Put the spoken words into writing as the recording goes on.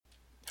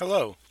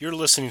Hello, you're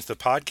listening to the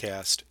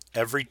podcast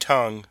Every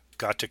Tongue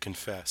Got to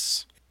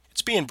Confess.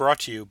 It's being brought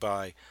to you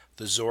by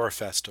the Zora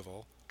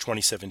Festival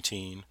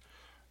 2017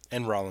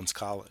 and Rollins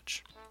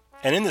College.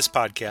 And in this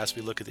podcast,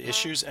 we look at the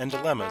issues and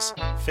dilemmas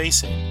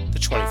facing the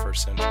 21st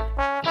century.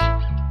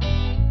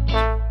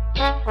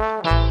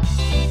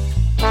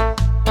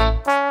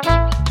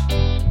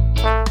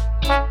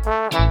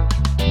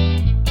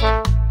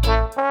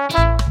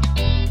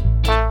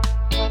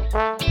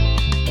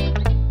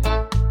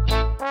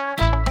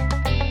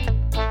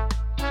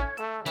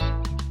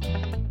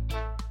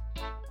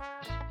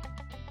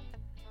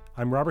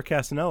 I'm Robert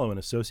Castanello, an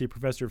associate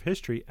professor of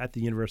history at the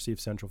University of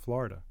Central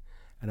Florida,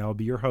 and I will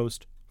be your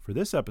host for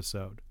this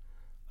episode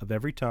of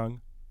Every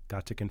Tongue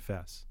Got to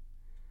Confess.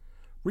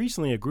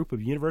 Recently, a group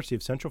of University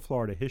of Central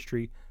Florida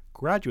history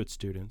graduate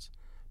students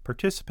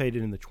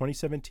participated in the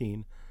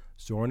 2017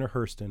 Zora Neale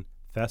Hurston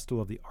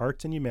Festival of the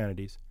Arts and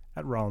Humanities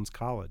at Rollins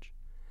College.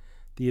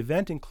 The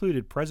event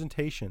included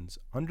presentations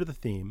under the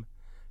theme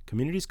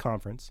Communities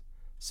Conference,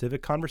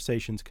 Civic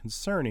Conversations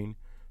Concerning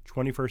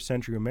 21st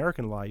Century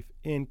American Life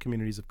in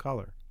Communities of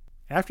Color.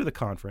 After the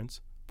conference,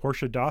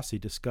 Portia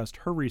Dossi discussed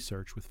her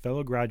research with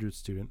fellow graduate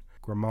student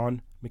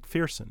Gramon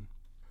McPherson.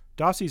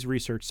 Dossi's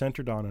research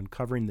centered on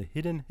uncovering the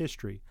hidden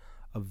history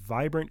of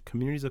vibrant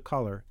communities of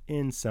color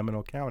in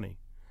Seminole County,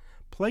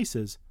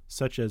 places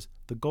such as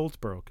the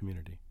Goldsboro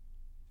community.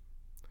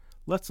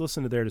 Let's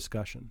listen to their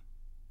discussion.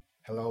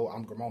 Hello,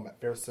 I'm Gramon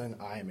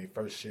McPherson. I am a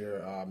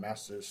first-year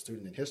master's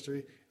student in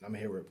history, and I'm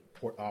here with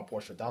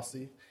Portia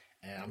Dossi,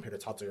 and I'm here to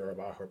talk to her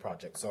about her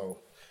project. So,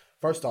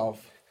 first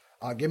off,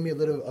 give me a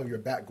little of your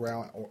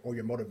background or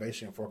your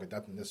motivation for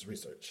conducting this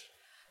research.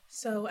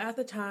 So at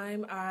the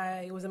time,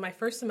 I was in my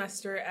first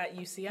semester at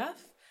UCF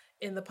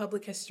in the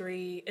public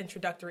history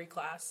introductory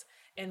class,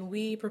 and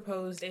we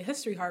proposed a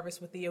history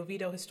harvest with the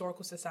Oviedo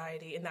Historical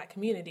Society in that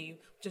community,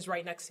 which is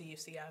right next to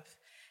UCF.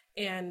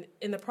 And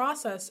in the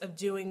process of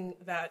doing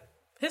that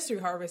history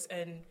harvest,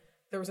 and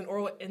there was an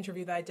oral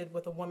interview that I did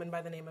with a woman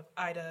by the name of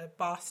Ida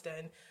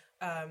Boston,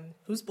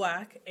 who's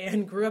Black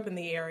and grew up in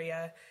the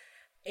area,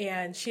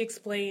 and she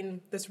explained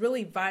this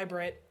really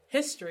vibrant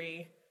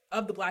history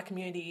of the Black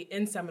community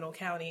in Seminole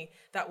County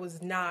that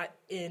was not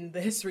in the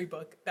history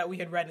book that we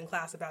had read in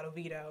class about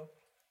Oviedo.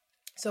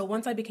 So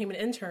once I became an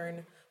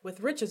intern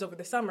with Riches over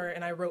the summer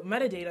and I wrote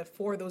metadata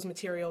for those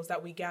materials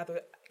that we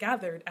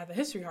gathered at the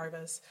History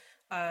Harvest,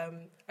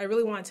 I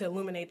really wanted to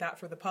illuminate that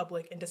for the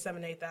public and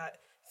disseminate that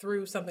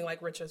through something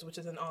like Riches, which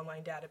is an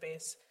online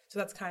database. So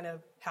that's kind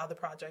of how the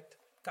project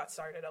got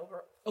started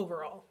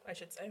overall, I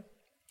should say.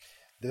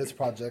 Did this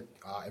project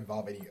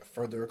involve any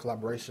further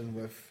collaboration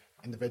with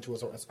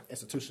individuals or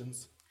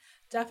institutions?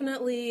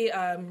 Definitely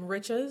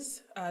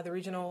Riches, the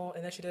regional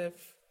initiative.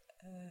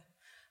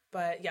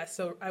 But yes,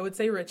 so I would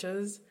say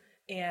Riches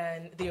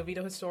and the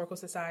Oviedo Historical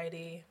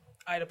Society,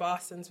 Ida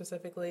Boston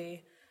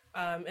specifically,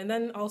 and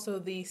then also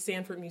the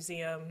Sanford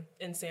Museum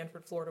in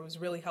Sanford, Florida was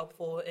really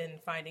helpful in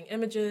finding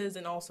images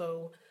and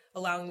also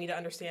allowing me to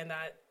understand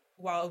that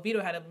while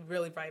Oviedo had a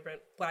really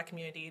vibrant Black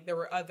community, there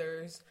were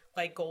others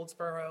like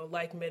Goldsboro,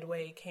 like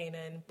Midway,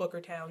 Canaan,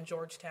 Bookertown,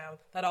 Georgetown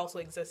that also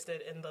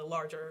existed in the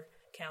larger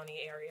county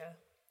area.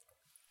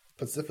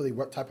 Specifically,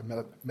 what type of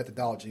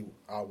methodology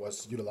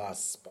was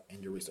utilized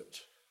in your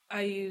research?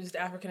 I used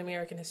African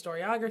American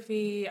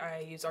historiography. I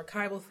used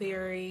archival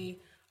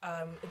theory.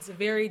 It's a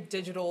very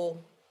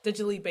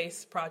digitally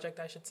based project,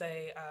 I should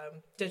say.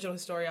 Digital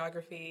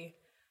historiography.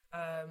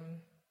 I'm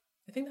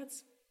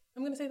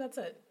going to say that's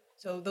it.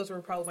 So those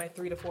were probably my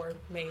 3 to 4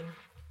 main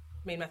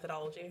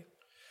methodology.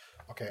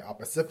 Okay,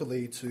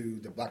 specifically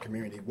to the Black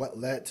community, what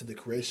led to the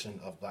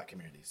creation of Black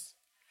communities?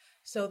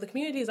 So the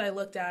communities I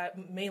looked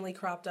at mainly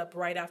cropped up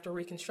right after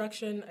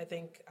Reconstruction. I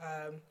think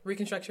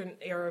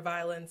Reconstruction-era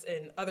violence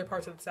in other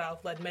parts of the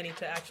South led many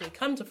to actually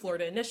come to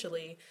Florida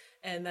initially.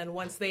 And then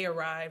once they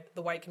arrived,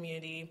 the white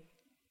community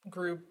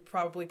grew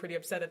probably pretty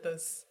upset at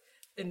this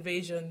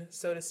invasion,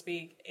 so to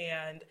speak.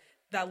 And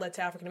that led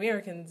to African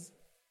Americans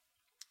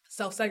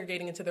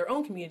self-segregating into their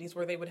own communities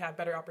where they would have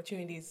better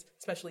opportunities,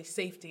 especially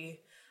safety,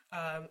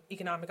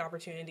 economic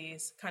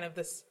opportunities, kind of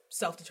this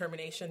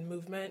self-determination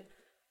movement.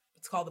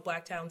 It's called the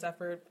Black Towns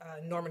Effort.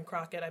 Norman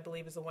Crockett, I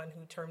believe, is the one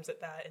who terms it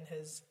that in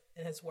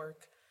his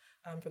work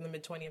from the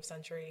mid-20th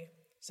century.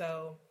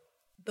 So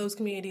those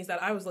communities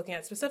that I was looking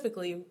at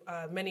specifically,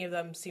 many of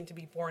them seem to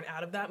be born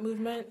out of that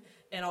movement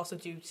and also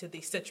due to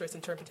the citrus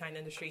and turpentine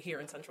industry here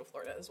in Central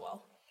Florida as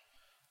well.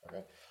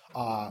 Okay.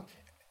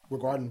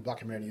 Regarding Black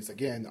communities,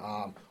 again,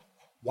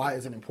 why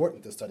is it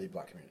important to study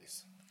Black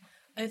communities?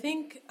 I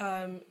think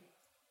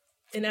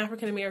in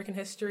African American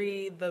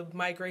history, the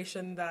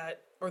migration the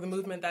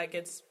movement that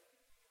gets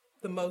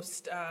the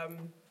most,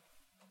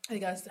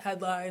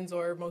 headlines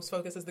or most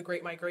focus is the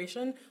Great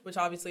Migration, which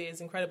obviously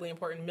is incredibly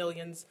important.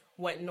 Millions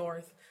went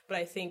north. But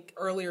I think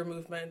earlier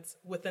movements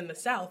within the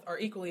South are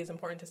equally as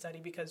important to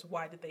study because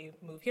why did they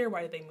move here?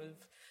 Why did they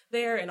move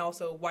there? And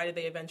also, why did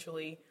they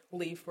eventually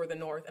leave for the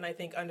North? And I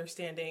think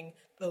understanding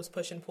those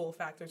push and pull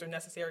factors are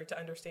necessary to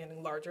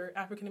understanding larger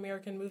African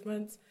American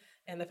movements.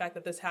 And the fact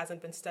that this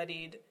hasn't been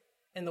studied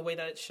in the way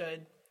that it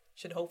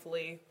should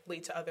hopefully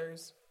lead to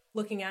others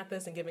looking at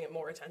this and giving it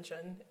more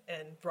attention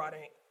and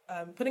broadening,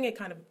 putting it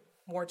kind of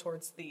more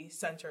towards the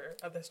center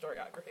of the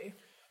historiography.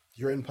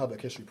 You're in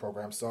public history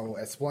program, so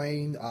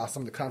explain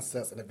some of the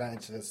concepts and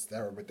advantages that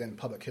are within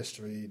public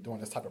history doing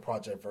this type of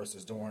project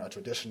versus doing a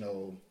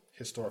traditional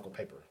historical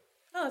paper.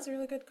 Oh, that's a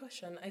really good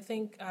question. I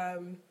think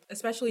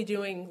especially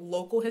doing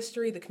local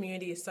history, the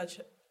community is such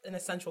an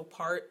essential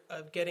part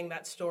of getting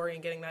that story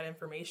and getting that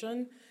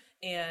information.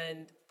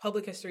 And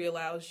public history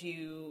allows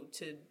you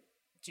to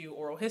do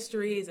oral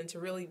histories and to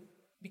really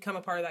become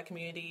a part of that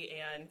community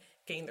and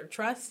gain their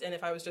trust. And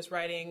if I was just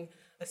writing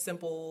a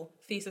simple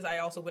thesis, I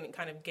also wouldn't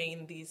kind of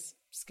gain these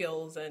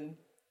skills and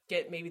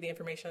get maybe the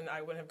information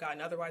I wouldn't have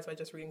gotten otherwise by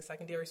just reading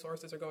secondary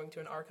sources or going to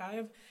an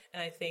archive.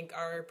 And I think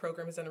our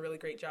program has done a really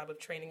great job of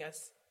training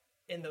us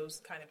in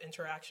those kind of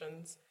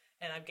interactions,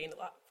 and I've gained a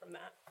lot from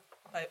that.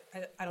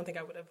 I don't think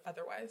I would have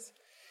otherwise.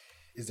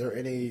 Is there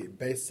any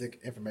basic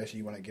information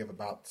you want to give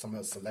about some of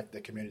the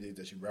selected communities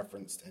that you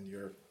referenced in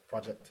your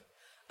project?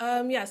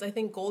 Yes, I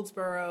think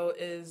Goldsboro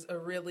is a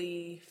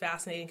really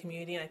fascinating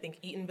community, and I think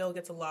Eatonville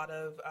gets a lot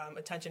of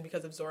attention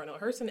because of Zora Neale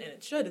Hurston, and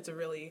it should. It's a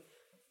really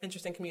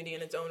interesting community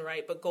in its own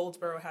right, but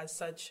Goldsboro has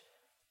such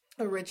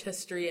a rich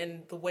history,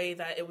 and the way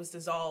that it was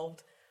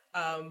dissolved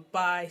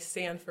by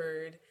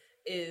Sanford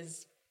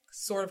is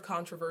sort of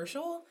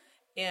controversial,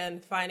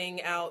 and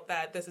finding out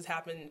that this has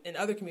happened in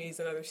other communities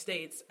in other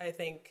states, I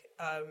think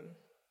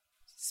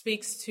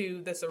speaks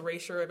to this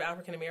erasure of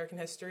African American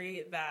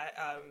history that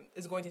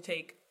is going to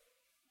take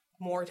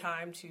more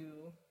time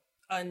to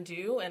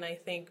undo. And I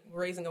think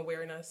raising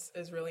awareness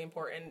is really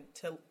important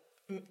to,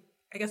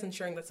 I guess,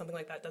 ensuring that something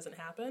like that doesn't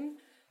happen.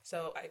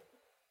 So I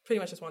pretty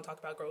much just want to talk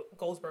about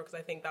Goldsboro because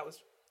I think that was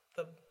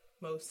the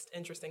most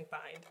interesting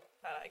find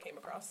that I came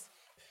across.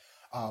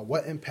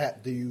 What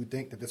impact do you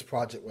think that this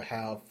project will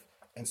have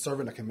in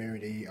serving the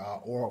community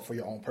or for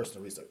your own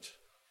personal research?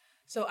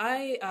 So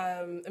I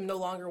am no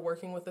longer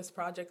working with this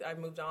project. I've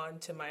moved on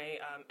to my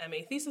MA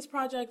thesis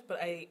project,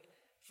 but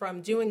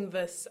from doing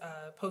this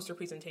poster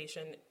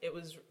presentation, it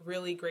was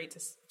really great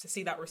to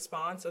see that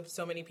response of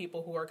so many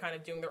people who are kind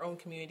of doing their own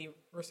community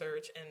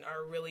research and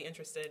are really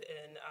interested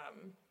in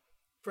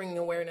bringing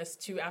awareness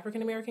to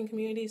African American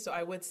communities. So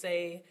I would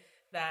say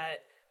that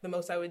the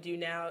most I would do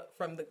now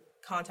from the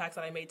contacts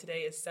that I made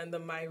today is send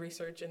them my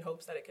research in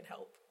hopes that it can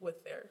help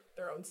with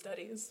their own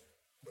studies.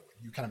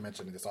 You kind of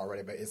mentioned this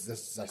already, but is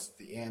this just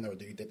the end, or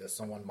do you think that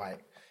someone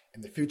might,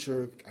 in the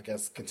future, I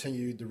guess,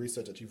 continue the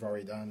research that you've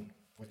already done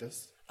with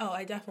this? Oh,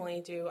 I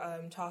definitely do.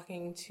 I'm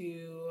talking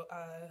to,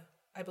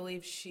 I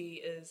believe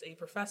she is a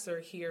professor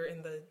here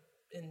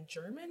in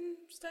German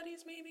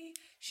studies, maybe.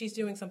 She's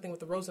doing something with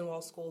the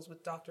Rosenwald schools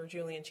with Dr.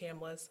 Julian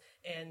Chambliss,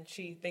 and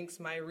she thinks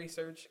my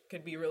research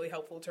could be really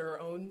helpful to her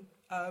own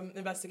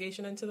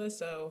investigation into this.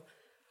 So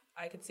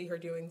I could see her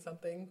doing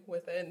something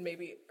with it, and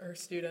maybe her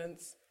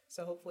students.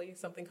 So hopefully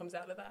something comes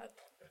out of that.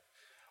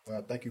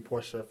 Well, thank you,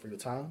 Portia, for your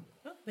time.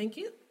 Oh, thank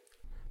you.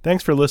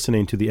 Thanks for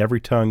listening to the Every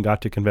Tongue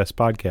Got to Confess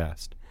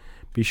podcast.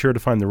 Be sure to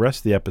find the rest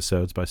of the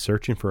episodes by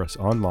searching for us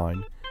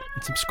online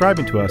and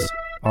subscribing to us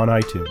on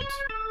iTunes.